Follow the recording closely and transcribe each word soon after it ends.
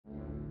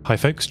Hi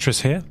folks,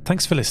 Tris here.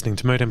 Thanks for listening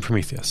to Modem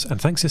Prometheus,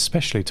 and thanks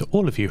especially to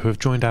all of you who have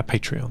joined our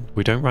Patreon.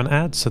 We don't run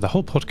ads, so the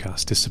whole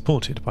podcast is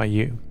supported by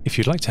you. If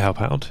you'd like to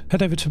help out,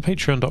 head over to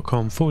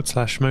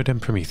patreon.com/Modem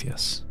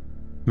Prometheus.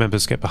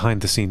 Members get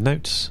behind-the-scene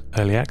notes,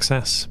 early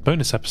access,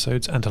 bonus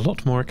episodes, and a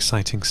lot more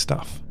exciting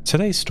stuff.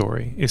 Today's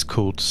story is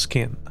called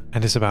Skin,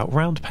 and is about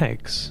round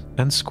pegs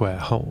and square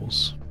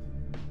holes.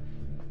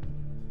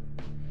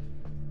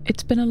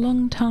 It's been a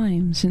long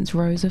time since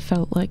Rosa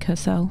felt like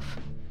herself.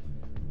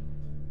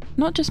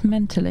 Not just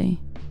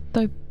mentally,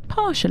 though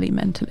partially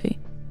mentally.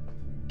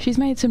 She's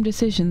made some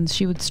decisions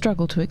she would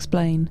struggle to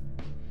explain,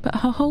 but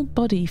her whole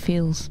body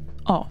feels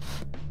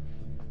off.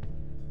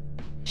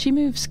 She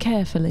moves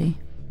carefully,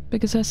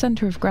 because her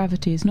centre of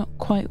gravity is not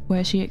quite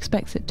where she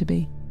expects it to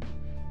be.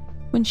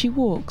 When she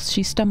walks,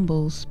 she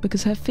stumbles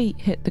because her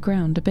feet hit the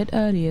ground a bit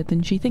earlier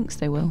than she thinks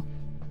they will.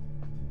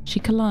 She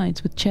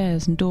collides with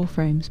chairs and door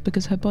frames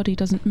because her body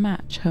doesn't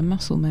match her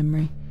muscle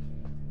memory.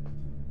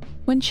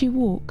 When she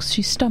walks,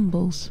 she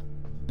stumbles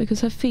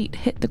because her feet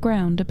hit the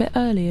ground a bit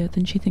earlier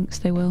than she thinks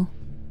they will.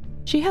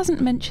 She hasn't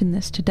mentioned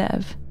this to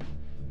Dev.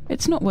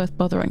 It's not worth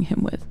bothering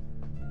him with.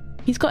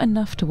 He's got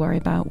enough to worry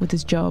about with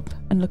his job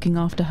and looking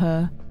after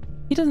her.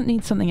 He doesn't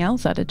need something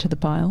else added to the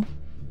pile.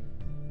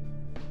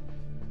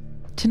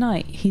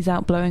 Tonight, he's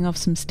out blowing off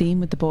some steam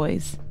with the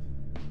boys.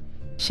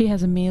 She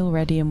has a meal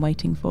ready and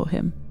waiting for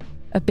him,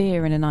 a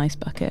beer in an ice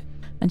bucket,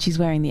 and she's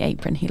wearing the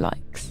apron he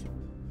likes.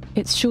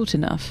 It's short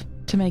enough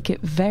to make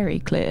it very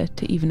clear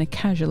to even a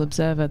casual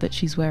observer that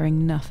she's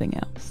wearing nothing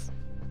else.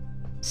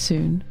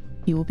 Soon,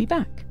 he will be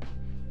back.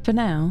 For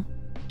now,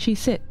 she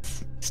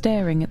sits,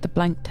 staring at the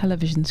blank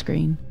television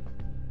screen,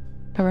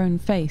 her own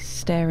face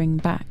staring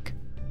back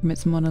from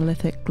its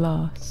monolithic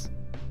glass.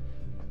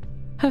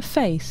 Her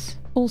face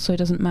also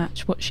doesn't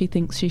match what she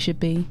thinks she should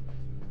be.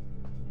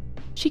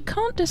 She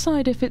can't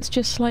decide if it's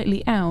just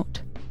slightly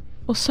out,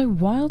 or so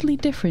wildly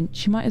different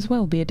she might as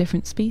well be a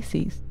different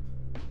species.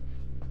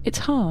 It's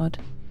hard,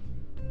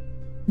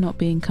 not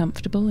being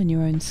comfortable in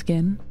your own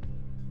skin.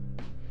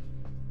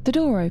 The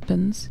door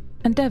opens,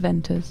 and Dev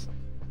enters.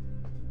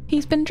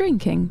 He's been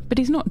drinking, but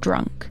he's not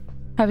drunk,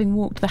 having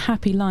walked the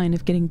happy line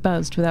of getting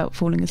buzzed without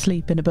falling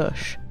asleep in a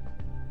bush.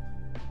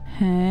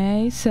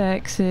 "Hey,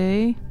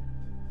 sexy,"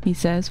 he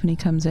says when he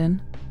comes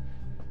in.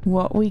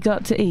 "What we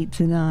got to eat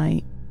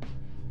tonight?"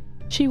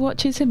 She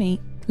watches him eat,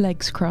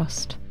 legs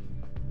crossed.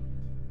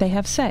 They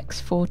have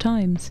sex 4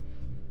 times.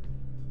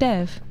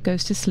 Dev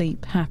goes to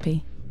sleep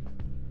happy.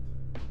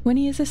 When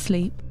he is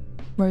asleep,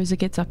 Rosa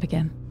gets up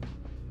again.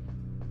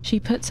 She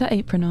puts her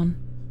apron on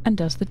and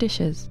does the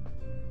dishes.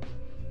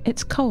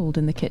 It's cold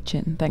in the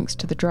kitchen thanks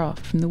to the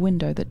draft from the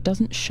window that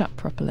doesn't shut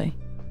properly.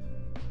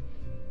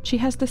 She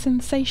has the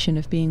sensation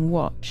of being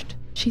watched.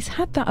 She's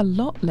had that a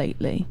lot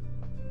lately.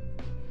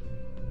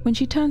 When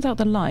she turns out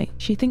the light,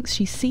 she thinks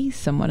she sees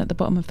someone at the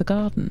bottom of the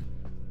garden.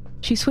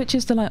 She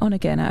switches the light on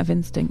again out of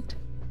instinct,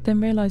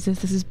 then realises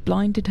this has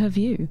blinded her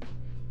view.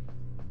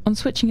 On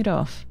switching it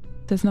off,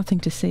 there's nothing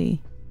to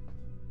see.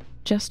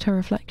 Just her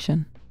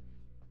reflection.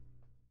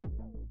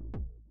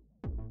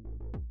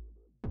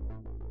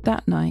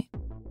 That night,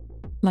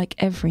 like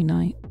every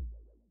night,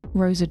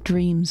 Rosa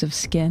dreams of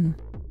Skin.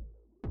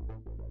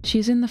 She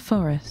is in the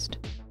forest.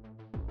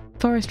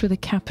 Forest with a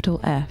capital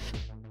F,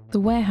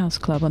 the warehouse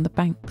club on the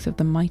banks of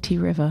the mighty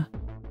river.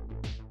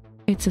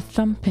 It's a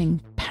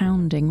thumping,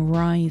 pounding,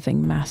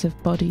 writhing mass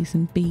of bodies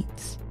and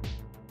beats.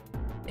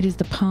 It is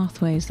the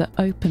pathways that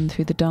open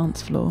through the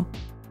dance floor,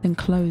 then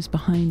close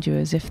behind you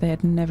as if they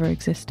had never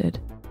existed.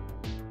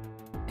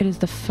 It is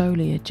the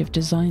foliage of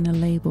designer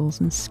labels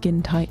and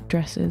skin-tight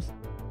dresses.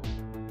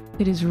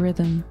 It is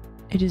rhythm,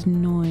 it is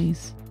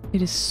noise,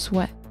 it is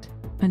sweat,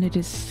 and it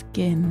is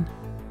skin.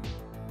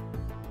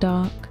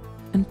 Dark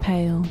and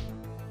pale,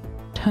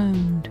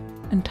 toned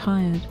and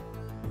tired,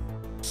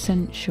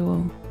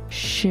 sensual,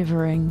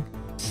 shivering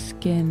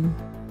skin.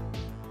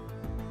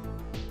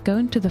 Go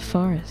into the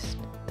forest,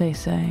 they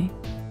say,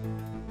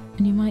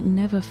 and you might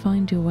never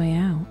find your way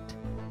out.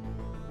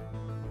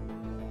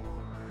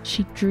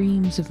 She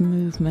dreams of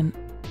movement.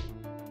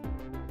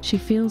 She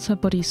feels her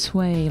body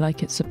sway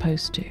like it's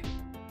supposed to,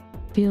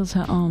 feels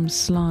her arms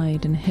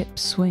slide and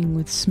hips swing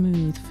with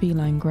smooth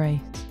feline grace.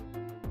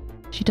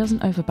 She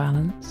doesn't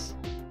overbalance,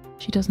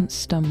 she doesn't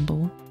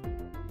stumble,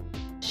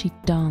 she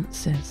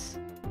dances.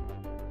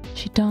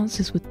 She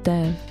dances with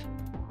Dev,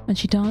 and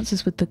she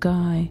dances with the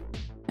guy,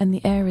 and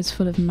the air is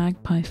full of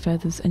magpie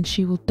feathers, and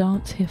she will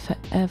dance here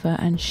forever,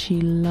 and she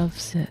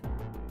loves it.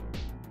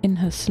 In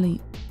her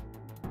sleep,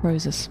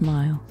 Rosa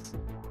smiles.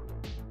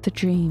 The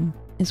dream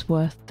is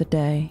worth the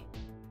day.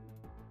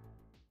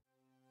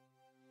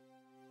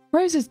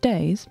 Rosa's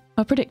days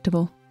are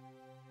predictable.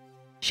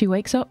 She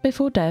wakes up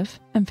before Dev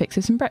and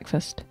fixes some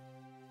breakfast.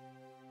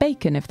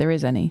 Bacon if there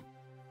is any.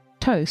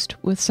 Toast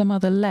with some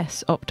other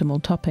less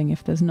optimal topping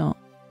if there's not.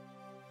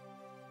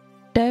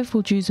 Dev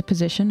will choose a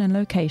position and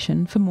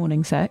location for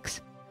morning sex,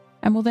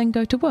 and will then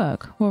go to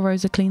work while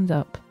Rosa cleans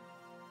up.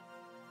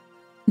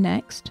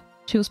 Next,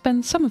 she will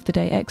spend some of the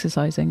day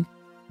exercising.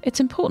 It's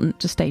important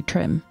to stay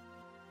trim.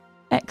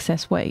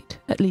 Excess weight,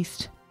 at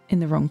least in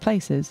the wrong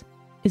places,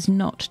 is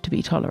not to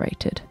be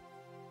tolerated.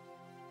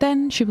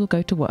 Then she will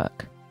go to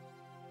work.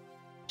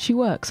 She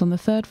works on the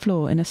 3rd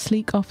floor in a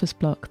sleek office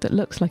block that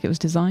looks like it was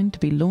designed to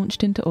be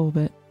launched into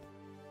orbit.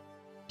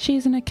 She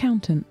is an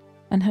accountant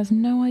and has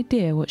no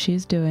idea what she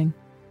is doing.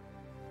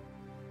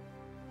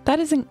 That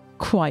isn't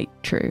quite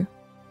true.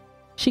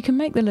 She can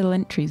make the little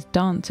entries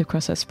dance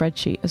across her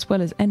spreadsheet as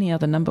well as any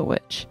other number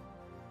witch,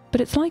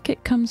 but it's like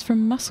it comes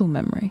from muscle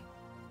memory.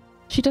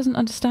 She doesn't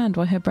understand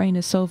why her brain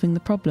is solving the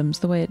problems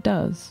the way it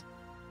does.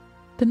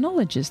 The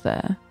knowledge is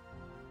there,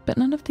 but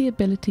none of the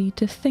ability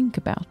to think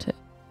about it.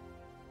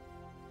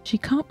 She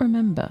can't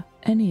remember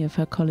any of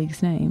her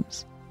colleagues'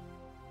 names.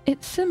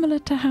 It's similar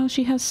to how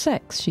she has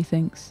sex, she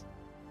thinks.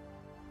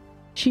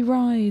 She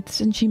writhes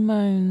and she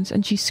moans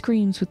and she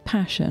screams with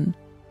passion,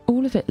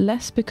 all of it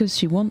less because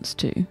she wants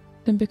to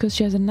than because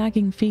she has a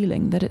nagging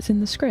feeling that it's in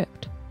the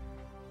script.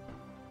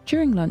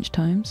 During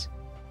lunchtimes,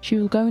 she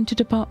will go into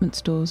department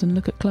stores and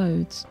look at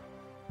clothes.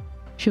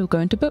 She'll go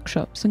into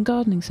bookshops and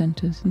gardening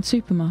centres and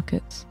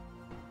supermarkets.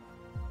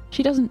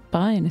 She doesn't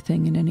buy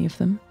anything in any of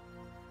them.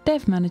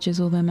 Dev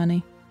manages all their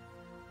money.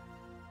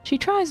 She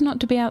tries not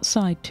to be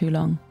outside too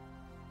long.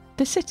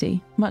 The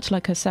city, much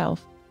like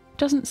herself,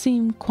 doesn't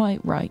seem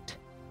quite right.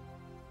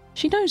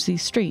 She knows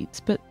these streets,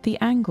 but the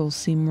angles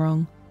seem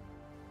wrong.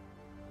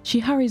 She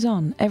hurries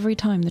on every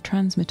time the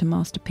transmitter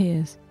mast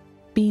appears,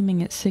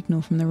 beaming its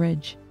signal from the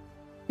ridge.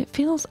 It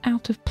feels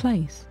out of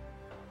place,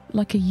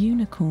 like a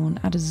unicorn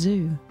at a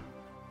zoo.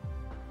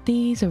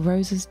 These are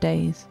Rosa's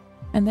days,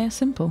 and they're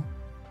simple.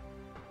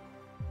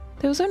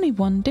 There was only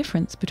one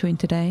difference between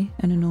today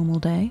and a normal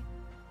day.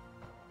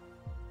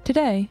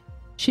 Today,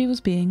 she was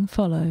being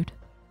followed.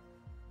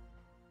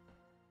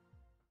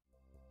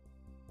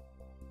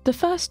 The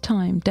first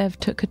time Dev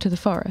took her to the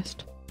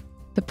forest,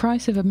 the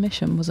price of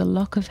admission was a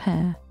lock of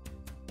hair.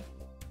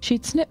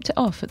 She'd snipped it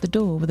off at the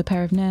door with a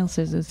pair of nail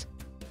scissors,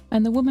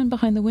 and the woman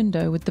behind the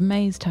window with the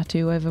maze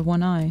tattoo over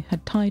one eye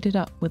had tied it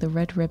up with a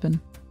red ribbon.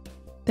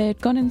 They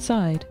had gone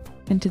inside,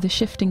 into the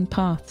shifting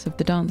paths of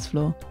the dance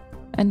floor,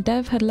 and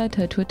Dev had led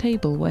her to a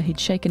table where he'd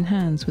shaken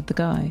hands with the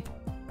guy.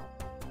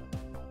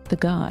 The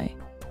guy.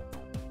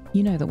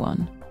 You know the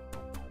one.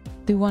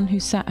 The one who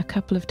sat a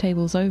couple of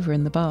tables over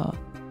in the bar,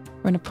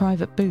 or in a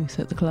private booth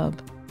at the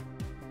club.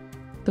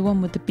 The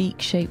one with the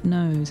beak-shaped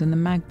nose and the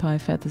magpie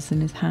feathers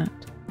in his hat.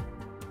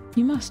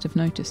 You must have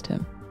noticed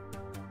him.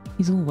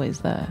 He's always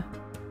there.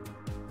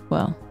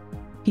 Well,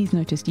 he's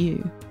noticed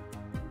you.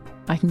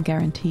 I can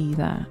guarantee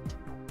that.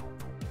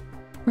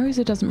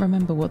 Rosa doesn't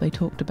remember what they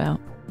talked about.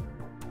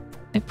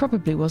 It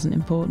probably wasn't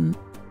important.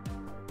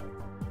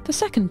 The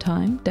second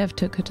time Dev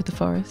took her to the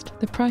forest,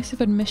 the price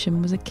of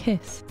admission was a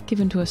kiss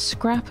given to a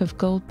scrap of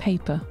gold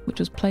paper which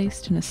was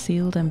placed in a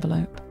sealed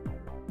envelope.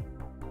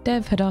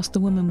 Dev had asked the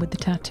woman with the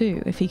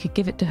tattoo if he could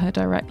give it to her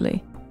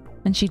directly,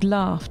 and she'd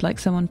laughed like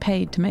someone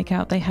paid to make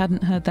out they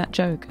hadn't heard that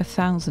joke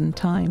 1,000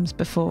 times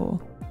before.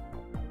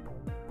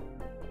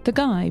 The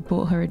guy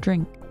bought her a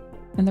drink,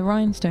 and the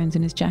rhinestones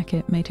in his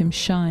jacket made him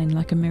shine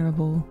like a mirror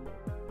ball.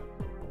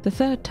 The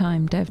third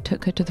time Dev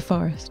took her to the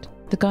forest,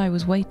 the guy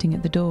was waiting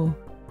at the door,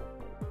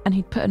 and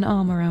he'd put an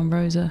arm around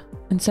Rosa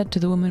and said to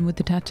the woman with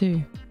the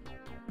tattoo,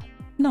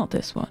 "Not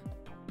this one.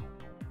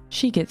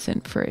 She gets in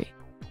free."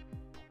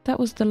 That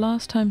was the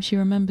last time she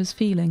remembers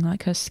feeling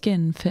like her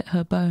skin fit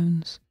her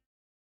bones.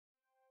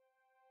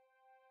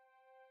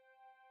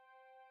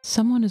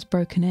 Someone has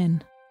broken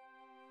in.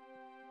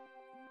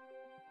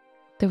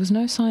 There was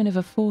no sign of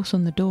a force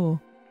on the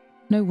door,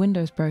 no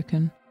windows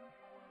broken.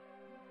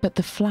 But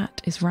the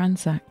flat is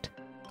ransacked,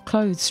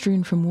 clothes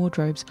strewn from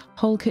wardrobes,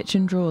 whole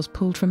kitchen drawers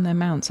pulled from their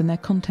mounts and their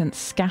contents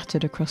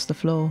scattered across the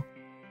floor.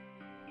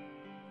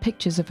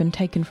 Pictures have been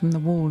taken from the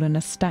wall and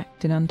are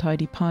stacked in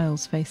untidy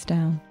piles face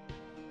down.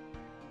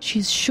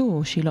 She's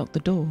sure she locked the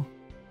door.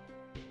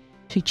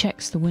 She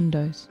checks the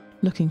windows,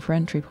 looking for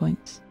entry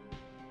points.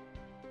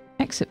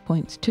 Exit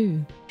points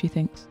too, she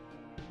thinks.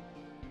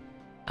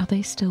 Are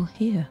they still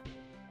here?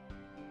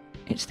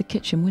 It's the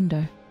kitchen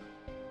window.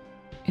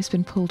 It's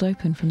been pulled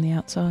open from the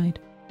outside.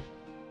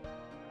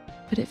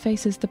 But it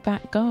faces the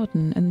back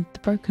garden and the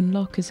broken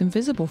lock is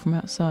invisible from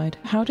outside.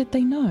 How did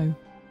they know?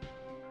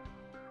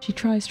 She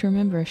tries to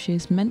remember if she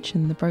has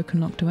mentioned the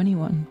broken lock to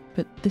anyone,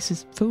 but this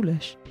is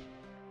foolish.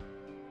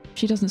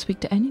 She doesn't speak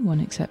to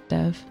anyone except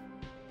Dev.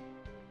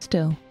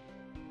 Still,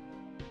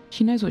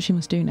 she knows what she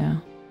must do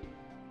now.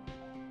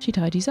 She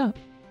tidies up.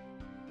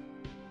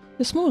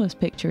 The smallest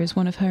picture is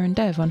one of her and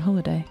Dev on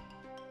holiday.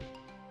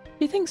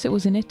 She thinks it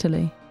was in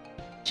Italy.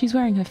 She's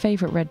wearing her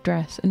favourite red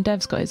dress and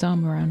Dev's got his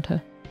arm around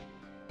her.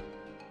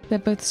 They're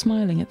both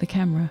smiling at the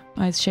camera,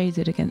 eyes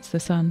shaded against the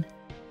sun.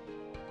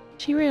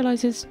 She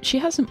realises she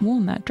hasn't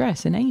worn that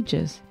dress in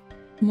ages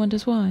and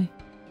wonders why.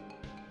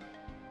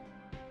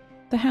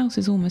 The house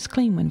is almost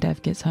clean when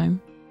Dev gets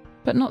home,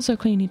 but not so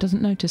clean he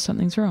doesn't notice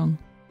something's wrong.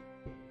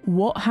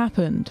 What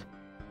happened?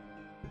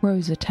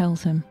 Rosa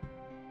tells him.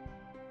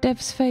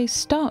 Dev's face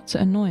starts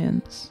at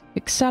annoyance,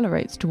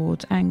 accelerates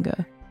towards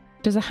anger,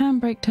 does a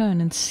handbrake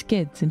turn and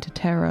skids into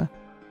terror.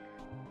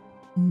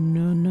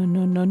 No, no,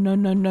 no, no, no,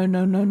 no, no,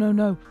 no, no, no,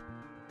 no.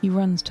 He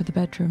runs to the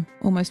bedroom,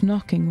 almost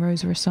knocking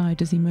Rosa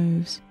aside as he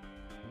moves.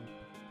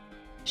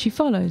 She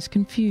follows,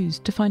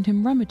 confused, to find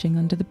him rummaging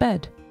under the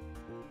bed.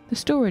 The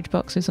storage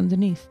boxes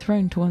underneath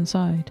thrown to one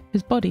side,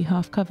 his body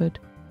half covered.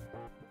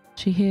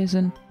 She hears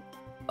an,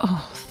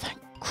 "Oh, thank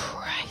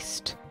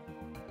Christ,"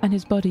 and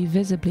his body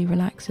visibly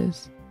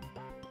relaxes.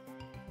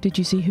 "Did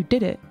you see who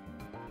did it?"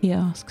 he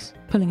asks,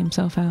 pulling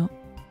himself out.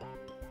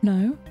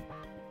 "No."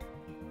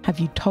 "Have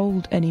you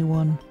told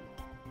anyone?"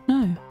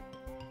 "No."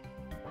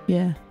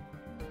 Yeah.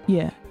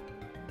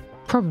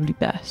 Probably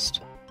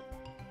best."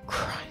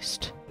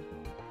 Christ.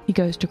 He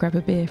goes to grab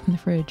a beer from the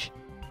fridge.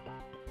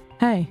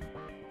 "Hey.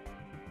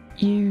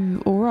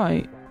 You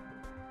alright?"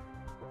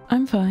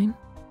 "I'm fine."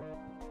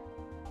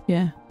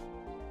 "Yeah.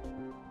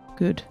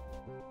 Good.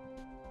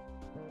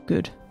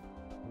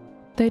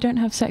 They don't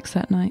have sex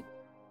that night.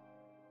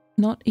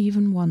 Not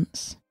even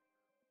once.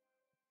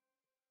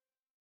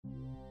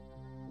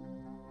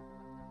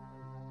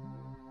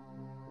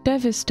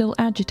 Dev is still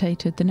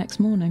agitated the next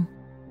morning.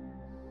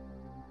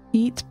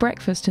 He eats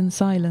breakfast in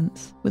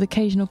silence, with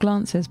occasional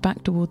glances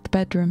back toward the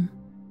bedroom.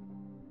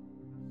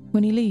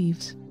 When he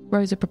leaves,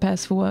 Rosa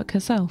prepares for work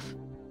herself.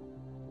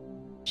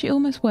 She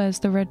almost wears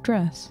the red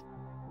dress,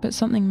 but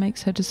something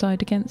makes her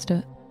decide against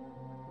it.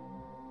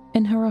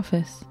 In her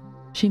office,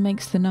 she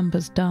makes the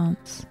numbers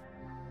dance.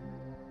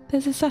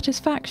 There's a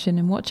satisfaction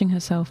in watching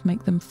herself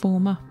make them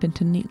form up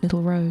into neat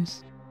little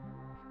rows.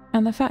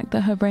 And the fact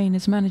that her brain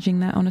is managing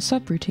that on a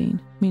subroutine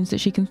means that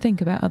she can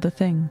think about other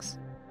things.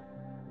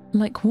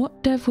 Like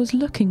what Dev was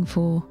looking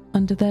for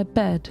under their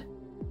bed.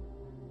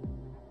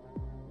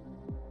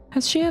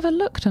 Has she ever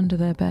looked under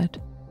their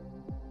bed?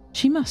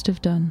 She must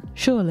have done,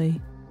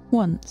 surely,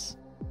 once.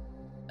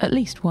 At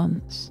least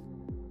once.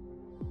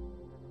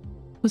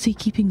 Was he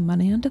keeping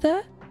money under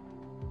there?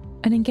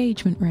 An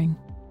engagement ring?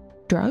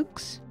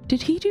 Drugs?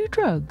 Did he do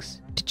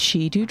drugs? Did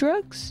she do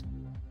drugs?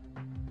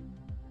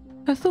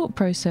 Her thought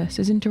process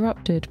is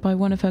interrupted by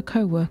one of her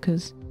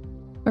co-workers,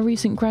 a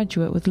recent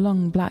graduate with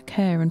long black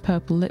hair and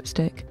purple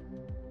lipstick.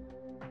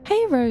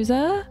 "Hey,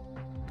 Rosa!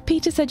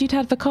 Peter said you'd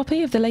have a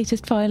copy of the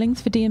latest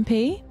filings for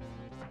D&P?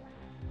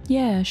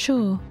 "Yeah,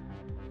 sure.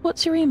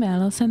 What's your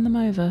email? I'll send them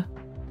over."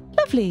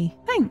 "Lovely,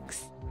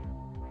 thanks."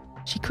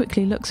 She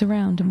quickly looks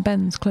around and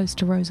bends close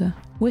to Rosa,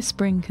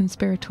 whispering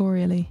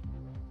conspiratorially.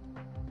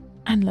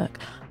 "And look,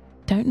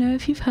 don't know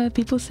if you've heard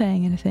people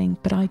saying anything,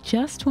 but I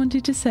just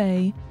wanted to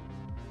say,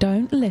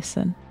 don't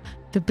listen.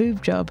 The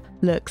boob job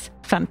looks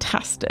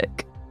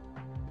fantastic."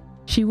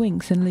 She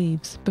winks and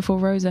leaves before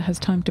Rosa has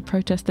time to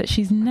protest that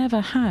she's never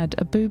had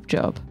a boob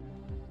job.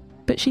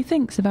 But she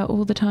thinks about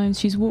all the times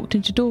she's walked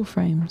into door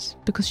frames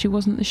because she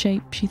wasn't the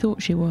shape she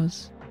thought she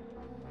was.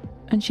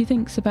 And she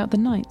thinks about the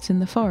nights in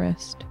the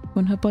forest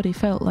when her body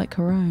felt like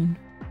her own.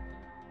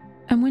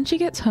 And when she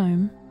gets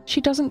home,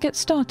 she doesn't get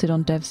started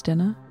on Dev's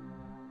dinner.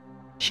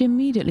 She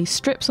immediately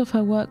strips off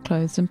her work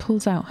clothes and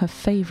pulls out her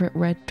favourite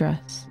red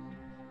dress.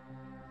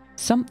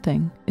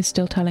 Something is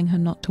still telling her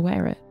not to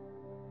wear it.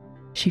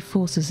 She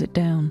forces it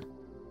down.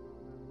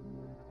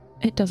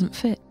 It doesn't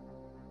fit.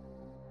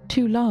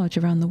 Too large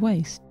around the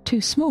waist,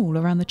 too small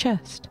around the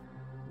chest.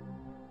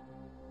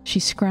 She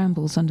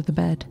scrambles under the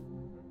bed.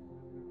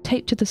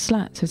 Taped to the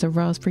slats is a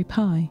Raspberry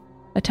Pi,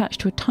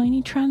 attached to a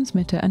tiny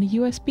transmitter and a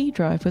USB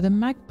drive with a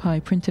magpie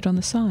printed on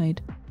the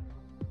side.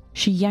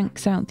 She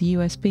yanks out the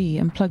USB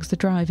and plugs the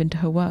drive into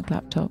her work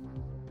laptop.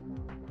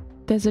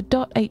 There's a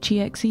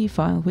 .exe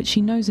file which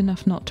she knows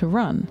enough not to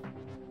run,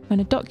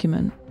 and a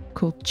document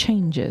called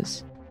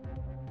Changes.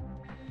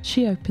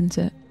 She opens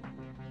it.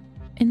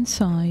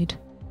 Inside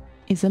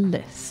is a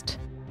list.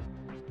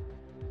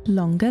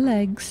 Longer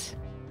legs,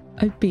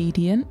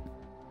 obedient,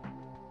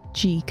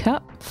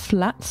 G-cup,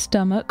 flat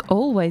stomach,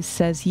 always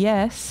says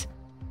yes,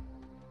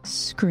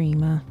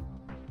 screamer.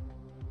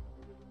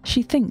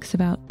 She thinks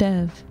about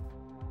Dev,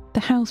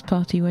 the house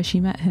party where she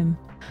met him,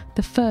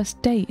 the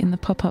first date in the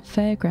pop-up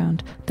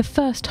fairground, the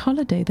first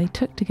holiday they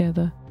took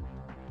together.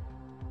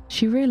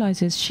 She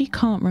realises she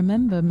can't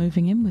remember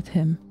moving in with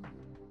him.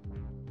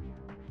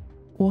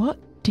 What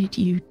did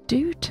you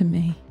do to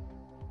me?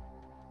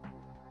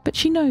 But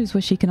she knows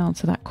where she can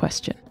answer that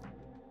question.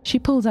 She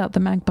pulls out the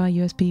Magpie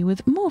USB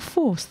with more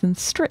force than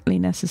strictly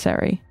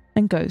necessary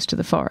and goes to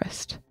the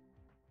forest.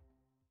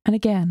 And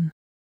again,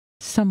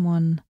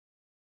 someone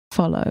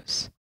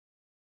follows.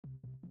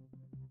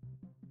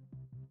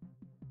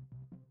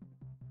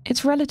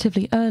 It's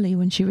relatively early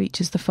when she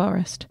reaches the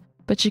forest,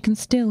 but she can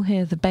still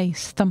hear the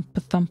bass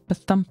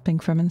thumping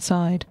from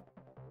inside.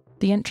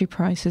 The entry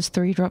price is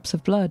 3 drops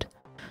of blood,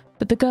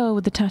 but the girl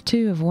with the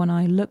tattoo of one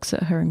eye looks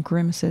at her and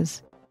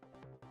grimaces.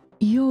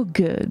 "You're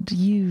good,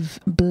 you've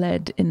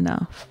bled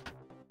enough.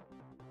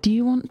 Do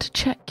you want to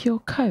check your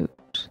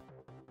coat?"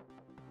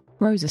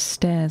 Rosa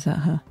stares at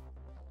her.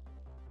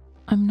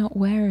 "I'm not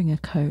wearing a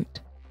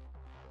coat."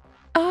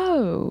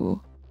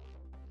 "Oh!"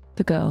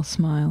 The girl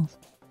smiles.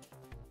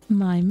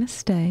 "My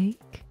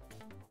mistake."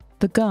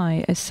 The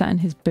guy is sat in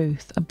his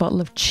booth, a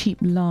bottle of cheap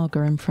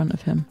lager in front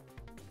of him.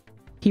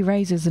 He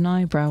raises an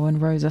eyebrow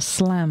and Rosa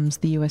slams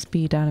the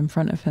USB down in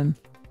front of him,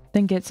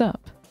 then gets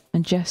up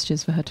and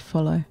gestures for her to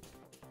follow.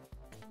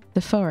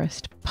 The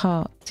forest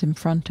parts in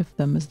front of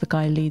them as the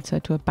guy leads her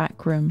to a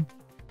back room,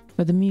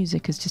 where the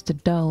music is just a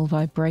dull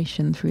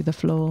vibration through the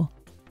floor.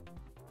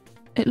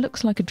 It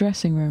looks like a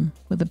dressing room,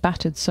 with a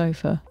battered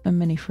sofa, a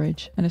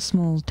mini-fridge, and a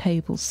small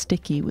table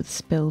sticky with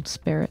spilled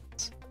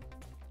spirits.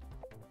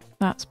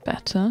 "That's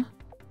better,"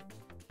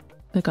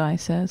 the guy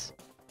says.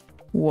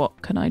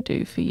 "What can I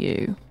do for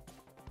you?"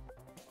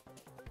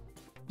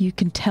 "You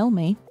can tell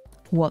me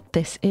what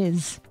this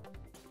is."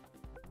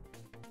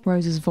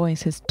 Rosa's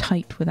voice is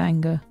tight with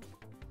anger.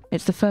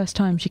 It's the first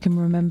time she can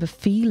remember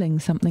feeling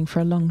something for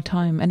a long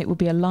time, and it would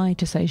be a lie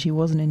to say she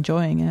wasn't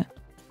enjoying it.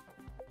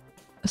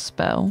 "A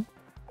spell,"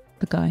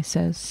 the guy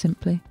says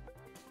simply.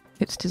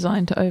 "It's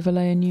designed to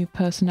overlay a new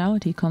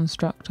personality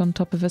construct on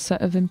top of a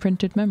set of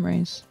imprinted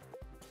memories.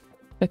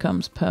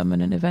 Becomes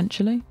permanent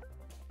eventually,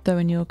 though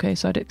in your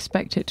case I'd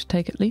expect it to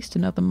take at least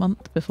another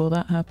month before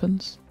that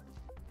happens."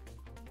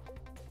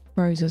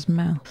 Rosa's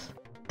mouth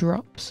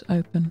drops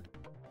open.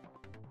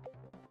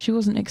 She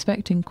wasn't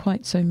expecting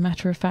quite so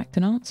matter-of-fact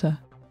an answer.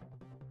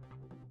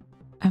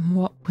 And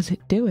what was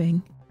it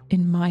doing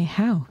in my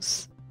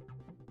house?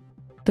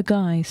 The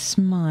guy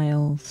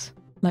smiles,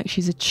 like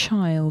she's a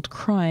child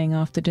crying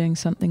after doing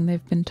something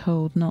they've been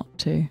told not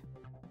to.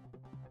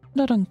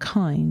 Not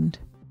unkind,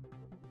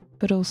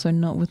 but also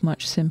not with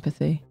much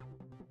sympathy.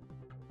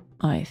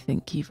 "I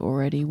think you've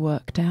already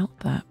worked out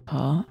that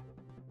part."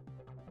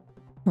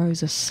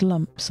 Rosa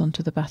slumps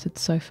onto the battered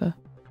sofa.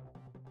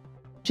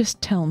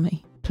 "Just tell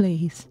me,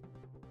 please.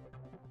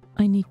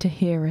 I need to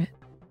hear it."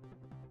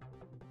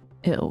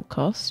 "It'll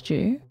cost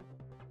you."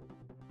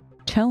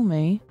 "Tell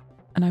me,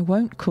 and I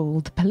won't call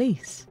the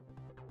police."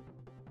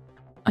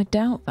 "I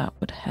doubt that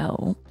would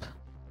help,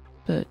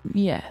 but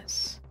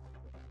yes.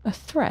 A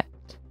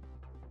threat.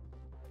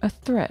 A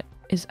threat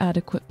is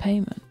adequate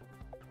payment."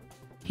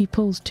 He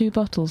pulls 2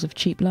 bottles of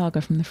cheap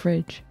lager from the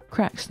fridge,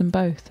 cracks them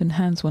both, and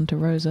hands one to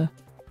Rosa.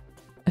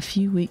 "A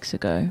few weeks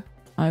ago,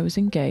 I was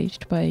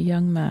engaged by a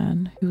young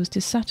man who was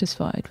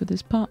dissatisfied with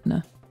his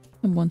partner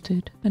and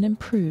wanted an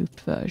improved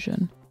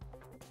version."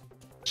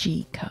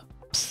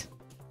 "G-cups,"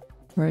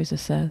 Rosa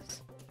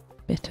says,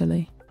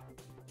 bitterly.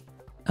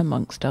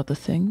 "Amongst other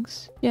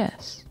things,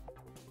 yes.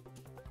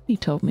 He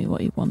told me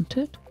what he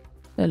wanted,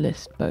 a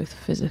list both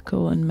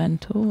physical and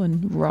mental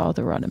and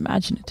rather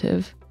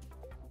unimaginative.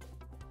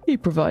 He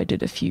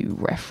provided a few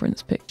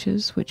reference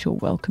pictures which you're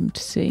welcome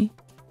to see.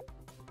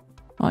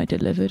 I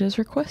delivered as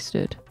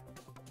requested."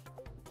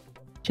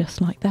 "Just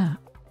like that?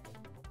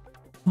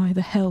 Why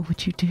the hell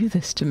would you do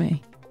this to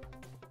me?"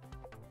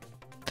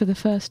 For the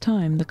first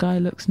time, the guy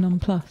looks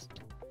nonplussed.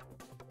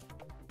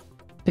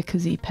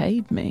 "Because he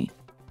paid me.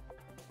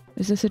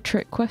 Is this a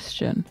trick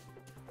question?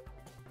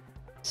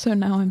 So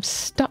now I'm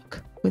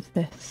stuck with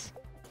this."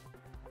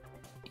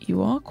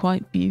 "You are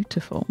quite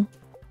beautiful."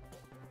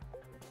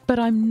 "But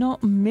I'm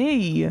not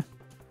me!"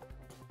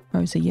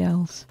 Rosa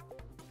yells.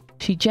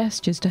 She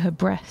gestures to her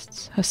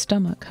breasts, her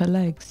stomach, her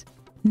legs.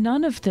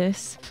 "None of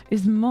this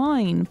is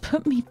mine.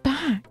 Put me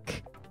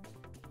back."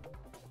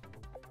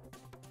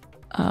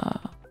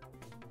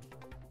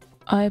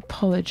 I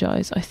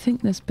apologise. I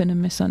think there's been a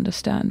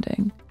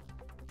misunderstanding.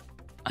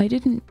 I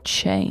didn't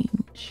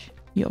change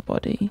your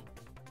body.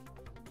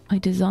 I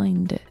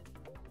designed it."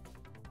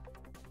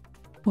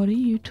 "What are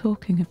you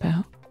talking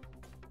about?"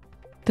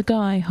 The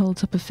guy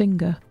holds up a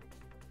finger.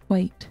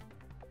 "Wait."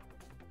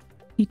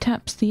 He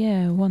taps the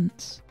air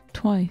once,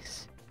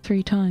 twice,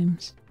 3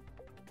 times.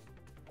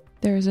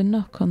 There is a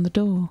knock on the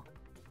door,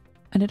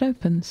 and it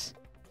opens.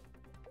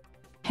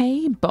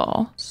 "Hey,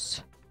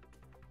 boss,"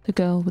 the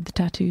girl with the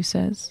tattoo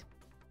says.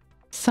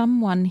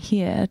 "Someone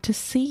here to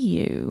see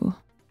you."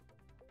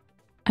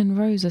 And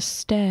Rosa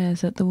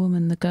stares at the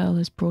woman the girl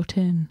has brought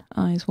in,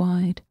 eyes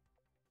wide.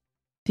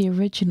 The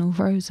original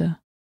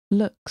Rosa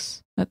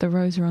looks at the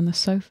Rosa on the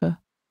sofa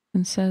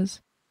and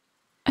says,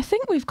 "I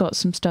think we've got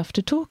some stuff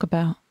to talk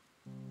about."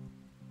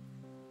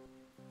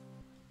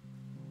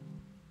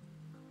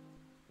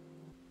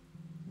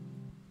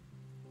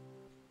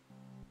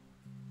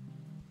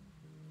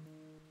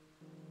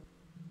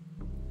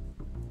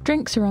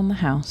 Drinks are on the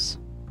house.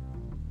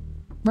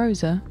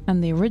 Rosa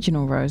and the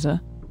original Rosa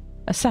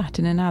are sat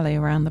in an alley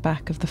around the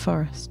back of the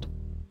forest.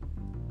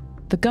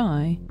 The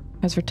guy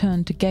has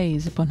returned to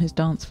gaze upon his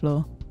dance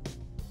floor.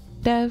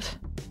 Dev,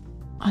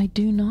 I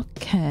do not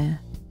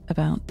care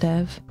about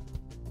Dev.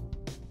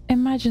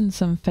 Imagine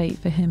some fate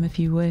for him if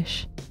you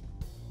wish,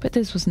 but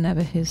this was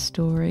never his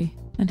story,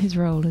 and his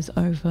role is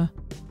over.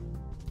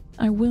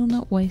 I will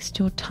not waste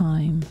your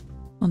time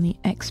on the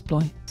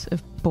exploits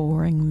of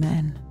boring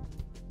men.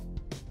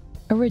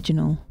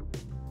 Original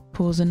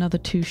pours another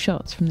 2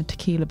 shots from the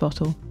tequila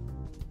bottle.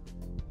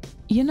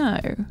 "You know,"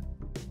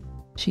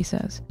 she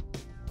says,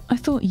 "I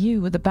thought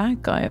you were the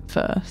bad guy at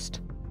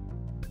first."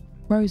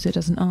 Rosa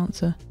doesn't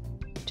answer,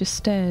 just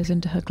stares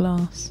into her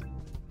glass.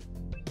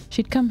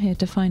 She'd come here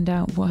to find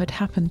out what had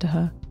happened to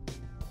her,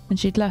 and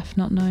she'd left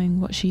not knowing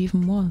what she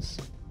even was.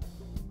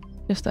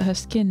 just that her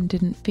skin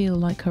didn't feel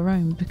like her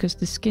own because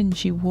the skin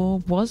she wore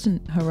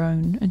wasn't her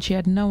own and she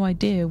had no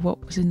idea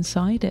what was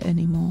inside it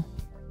anymore.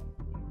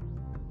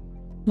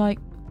 Like,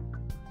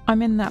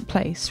 I'm in that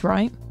place,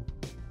 right?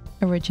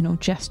 Original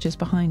gestures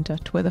behind her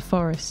to where the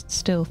forest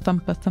still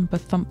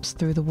thumps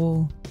through the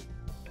wall.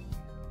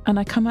 And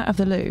I come out of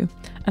the loo,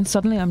 and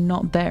suddenly I'm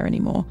not there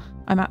anymore.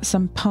 I'm at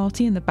some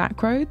party in the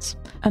back roads,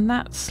 and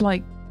that's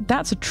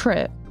a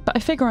trip, but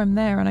I figure I'm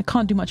there and I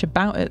can't do much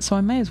about it, so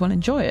I may as well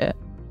enjoy it.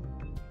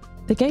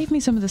 They gave me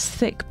some of this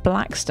thick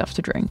black stuff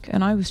to drink,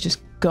 and I was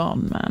just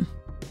gone, man.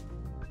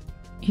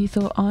 He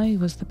thought I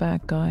was the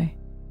bad guy,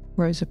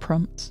 Rosa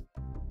prompts.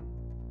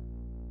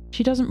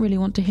 She doesn't really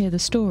want to hear the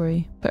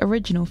story, but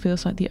Original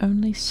feels like the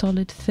only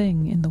solid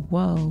thing in the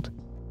world,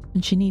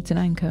 and she needs an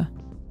anchor.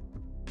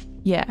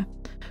 Yeah,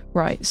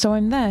 right, so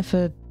I'm there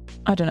for,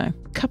 I don't know,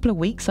 a couple of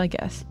weeks, I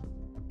guess.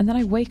 And then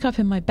I wake up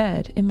in my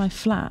bed, in my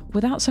flat,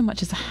 without so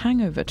much as a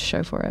hangover to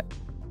show for it.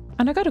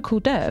 And I go to call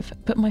Dev,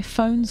 but my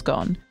phone's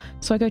gone,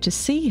 so I go to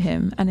see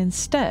him, and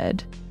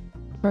instead,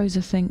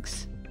 Rosa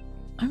thinks,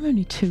 I'm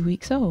only 2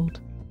 weeks old.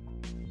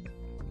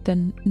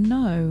 Then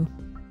no,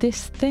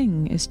 this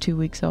thing is 2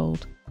 weeks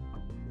old.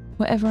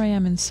 Whatever I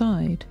am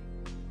inside,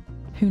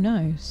 who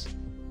knows?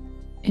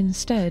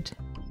 Instead,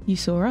 you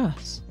saw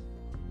us.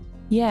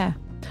 Yeah,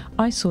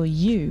 I saw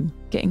you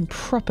getting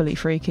properly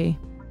freaky.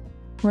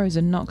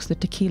 Rosa knocks the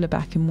tequila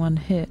back in one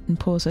hit and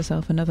pours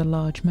herself another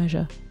large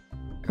measure.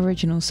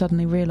 Original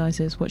suddenly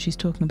realises what she's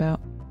talking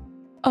about.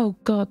 Oh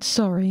God,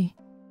 sorry.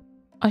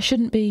 I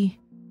shouldn't be...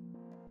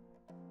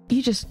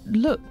 You just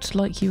looked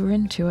like you were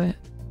into it.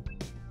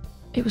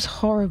 It was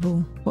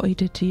horrible what he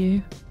did to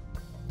you.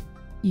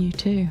 You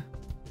too.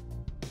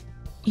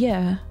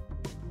 Yeah.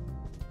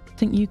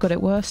 Think you got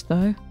it worse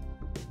though.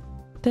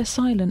 They're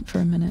silent for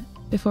a minute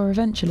before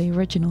eventually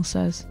Original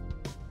says,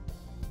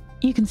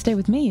 You can stay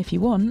with me if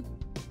you want.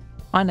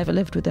 I never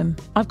lived with him.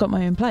 I've got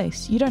my own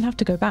place. You don't have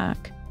to go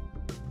back.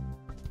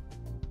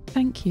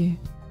 Thank you,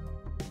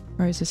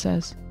 Rosa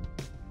says.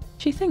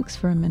 She thinks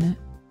for a minute.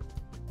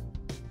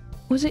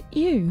 Was it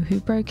you who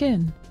broke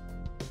in?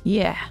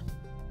 Yeah.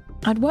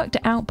 I'd worked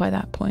it out by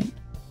that point.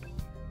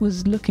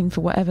 Was looking for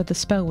whatever the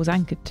spell was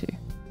anchored to.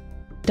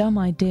 Dumb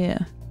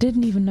idea.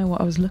 Didn't even know what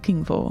I was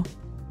looking for.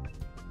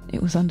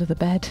 It was under the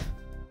bed.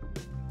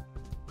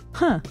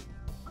 Huh.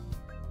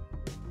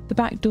 The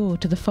back door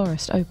to the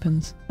forest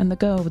opens, and the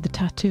girl with the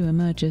tattoo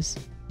emerges.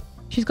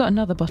 She's got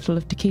another bottle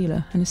of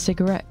tequila and a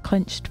cigarette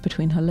clenched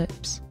between her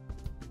lips.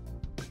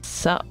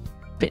 Sup,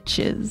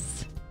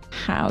 bitches?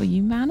 How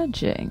you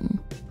managing?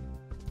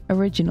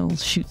 Original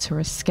shoots her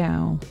a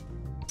scowl.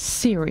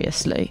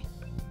 Seriously?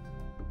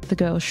 The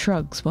girl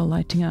shrugs while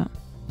lighting up.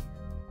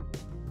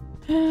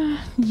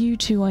 You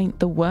two ain't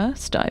the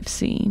worst I've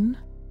seen.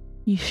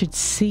 You should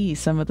see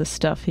some of the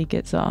stuff he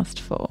gets asked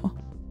for.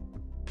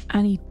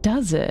 And he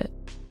does it.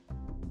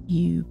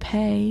 You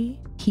pay,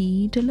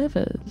 he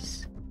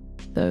delivers.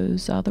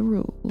 Those are the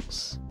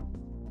rules.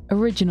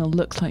 Original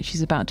looks like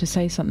she's about to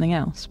say something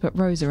else, but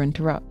Rosa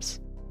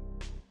interrupts.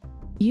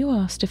 You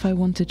asked if I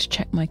wanted to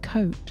check my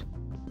coat.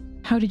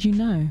 How did you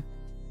know?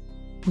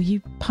 Were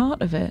you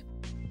part of it?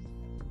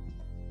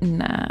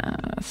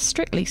 Nah,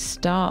 strictly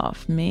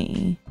staff,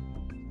 me.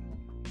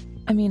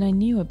 I mean, I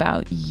knew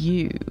about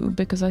you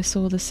because I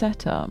saw the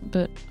setup,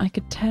 but I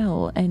could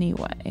tell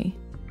anyway.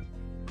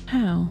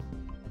 How?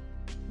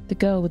 The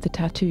girl with the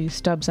tattoo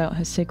stubs out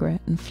her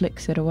cigarette and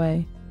flicks it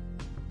away.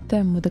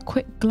 Then, with a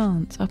quick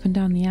glance up and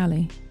down the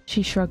alley,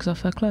 she shrugs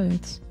off her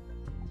clothes.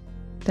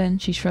 Then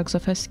she shrugs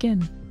off her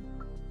skin.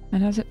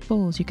 And as it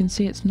falls, you can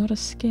see it's not a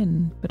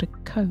skin, but a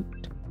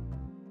coat.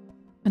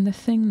 And the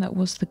thing that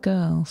was the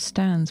girl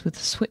stands with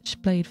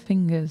switchblade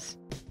fingers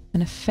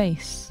and a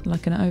face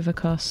like an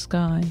overcast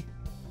sky.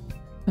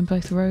 And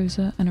both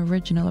Rosa and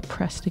Original are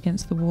pressed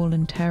against the wall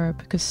in terror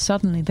because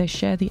suddenly they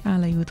share the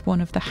alley with one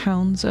of the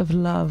hounds of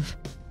love.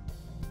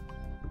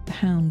 The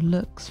hound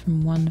looks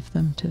from one of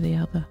them to the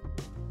other,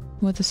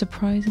 with a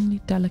surprisingly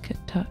delicate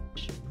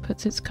touch,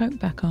 puts its coat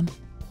back on,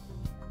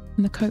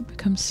 and the coat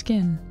becomes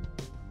skin,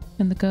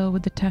 and the girl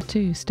with the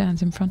tattoo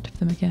stands in front of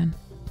them again.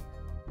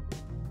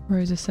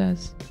 Rosa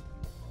says,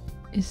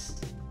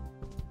 Is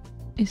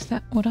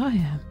that what I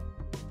am?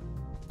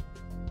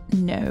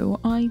 No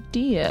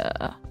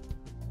idea,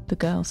 the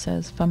girl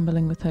says,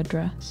 fumbling with her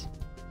dress.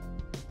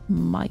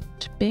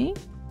 Might be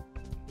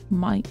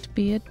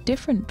a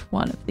different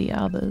one of the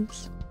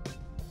others.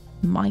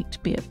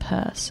 Might be a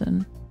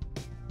person.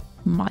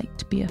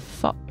 Might be a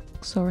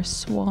fox or a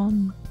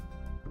swan.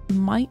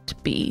 Might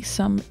be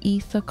some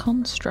ether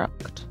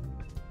construct.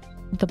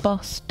 The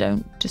boss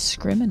don't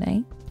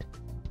discriminate.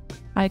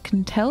 I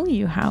can tell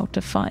you how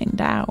to find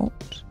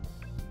out.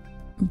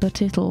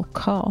 But it'll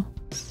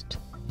cost.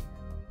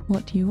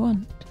 What do you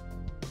want?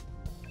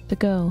 The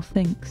girl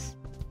thinks.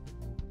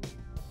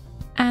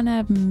 An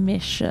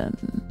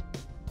admission.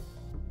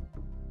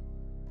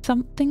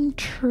 Something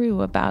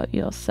true about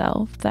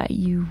yourself that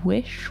you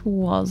wish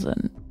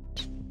wasn't.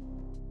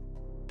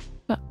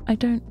 But I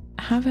don't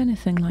have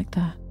anything like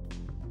that.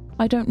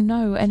 I don't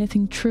know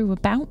anything true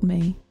about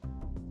me.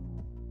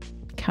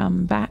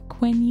 come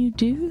back when you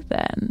do,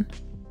 then.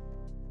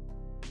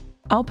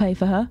 I'll pay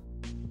for her,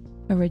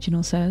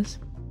 Original says,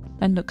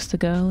 and looks the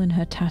girl in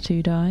her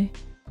tattooed eye.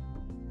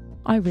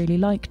 I really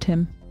liked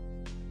him.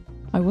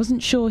 I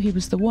wasn't sure he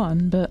was the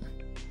one, but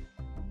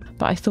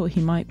I thought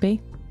he might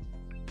be.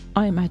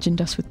 I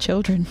imagined us with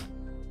children.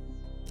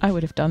 I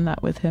would have done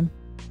that with him.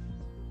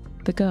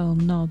 The girl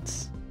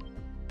nods,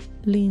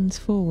 leans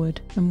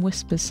forward and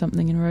whispers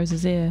something in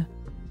Rosa's ear,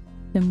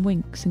 then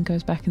winks and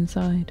goes back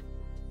inside.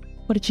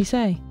 What did she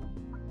say?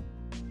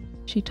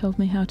 She told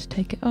me how to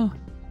take it off.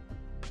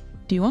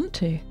 Do you want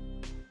to?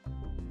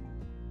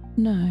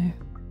 No.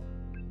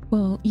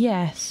 Well,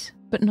 yes,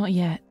 but not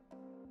yet.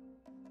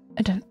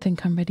 I don't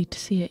think I'm ready to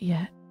see it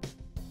yet.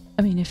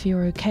 I mean, if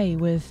you're okay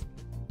with...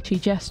 She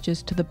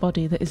gestures to the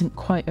body that isn't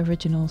quite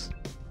Original's.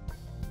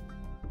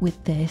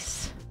 With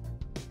this.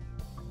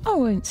 I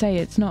won't say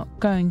it's not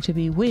going to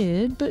be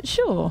weird, but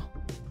sure.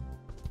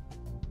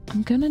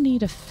 I'm gonna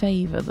need a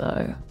favour,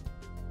 though.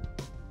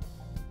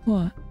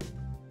 What?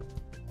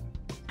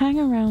 Hang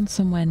around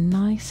somewhere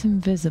nice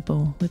and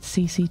visible with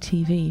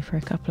CCTV for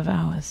a couple of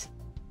hours.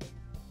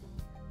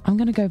 I'm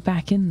gonna go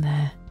back in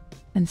there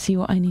and see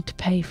what I need to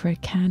pay for a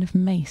can of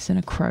mace and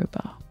a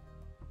crowbar.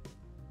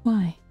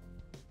 Why?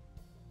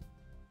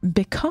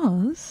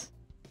 Because,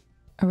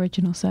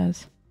 Original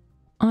says,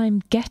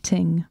 I'm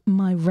getting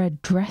my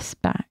red dress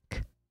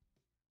back.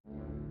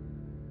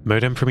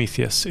 Modem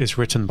Prometheus is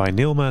written by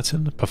Neil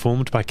Murton,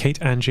 performed by Kate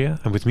Angier,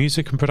 and with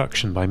music and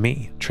production by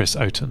me, Tris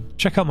Oaten.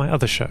 Check out my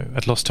other show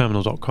at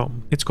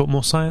lostterminal.com. It's got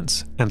more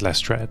science and less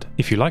dread.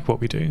 If you like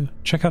what we do,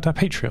 check out our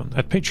Patreon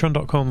at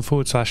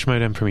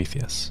patreon.com/Modem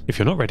Prometheus. If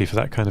you're not ready for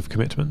that kind of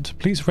commitment,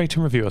 please rate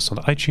and review us on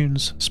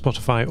iTunes,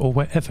 Spotify, or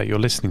wherever you're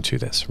listening to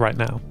this right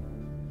now.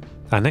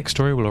 Our next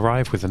story will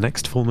arrive with the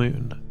next full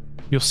moon.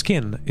 Your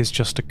skin is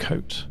just a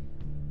coat.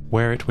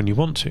 Wear it when you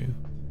want to,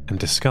 and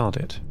discard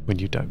it when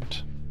you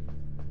don't.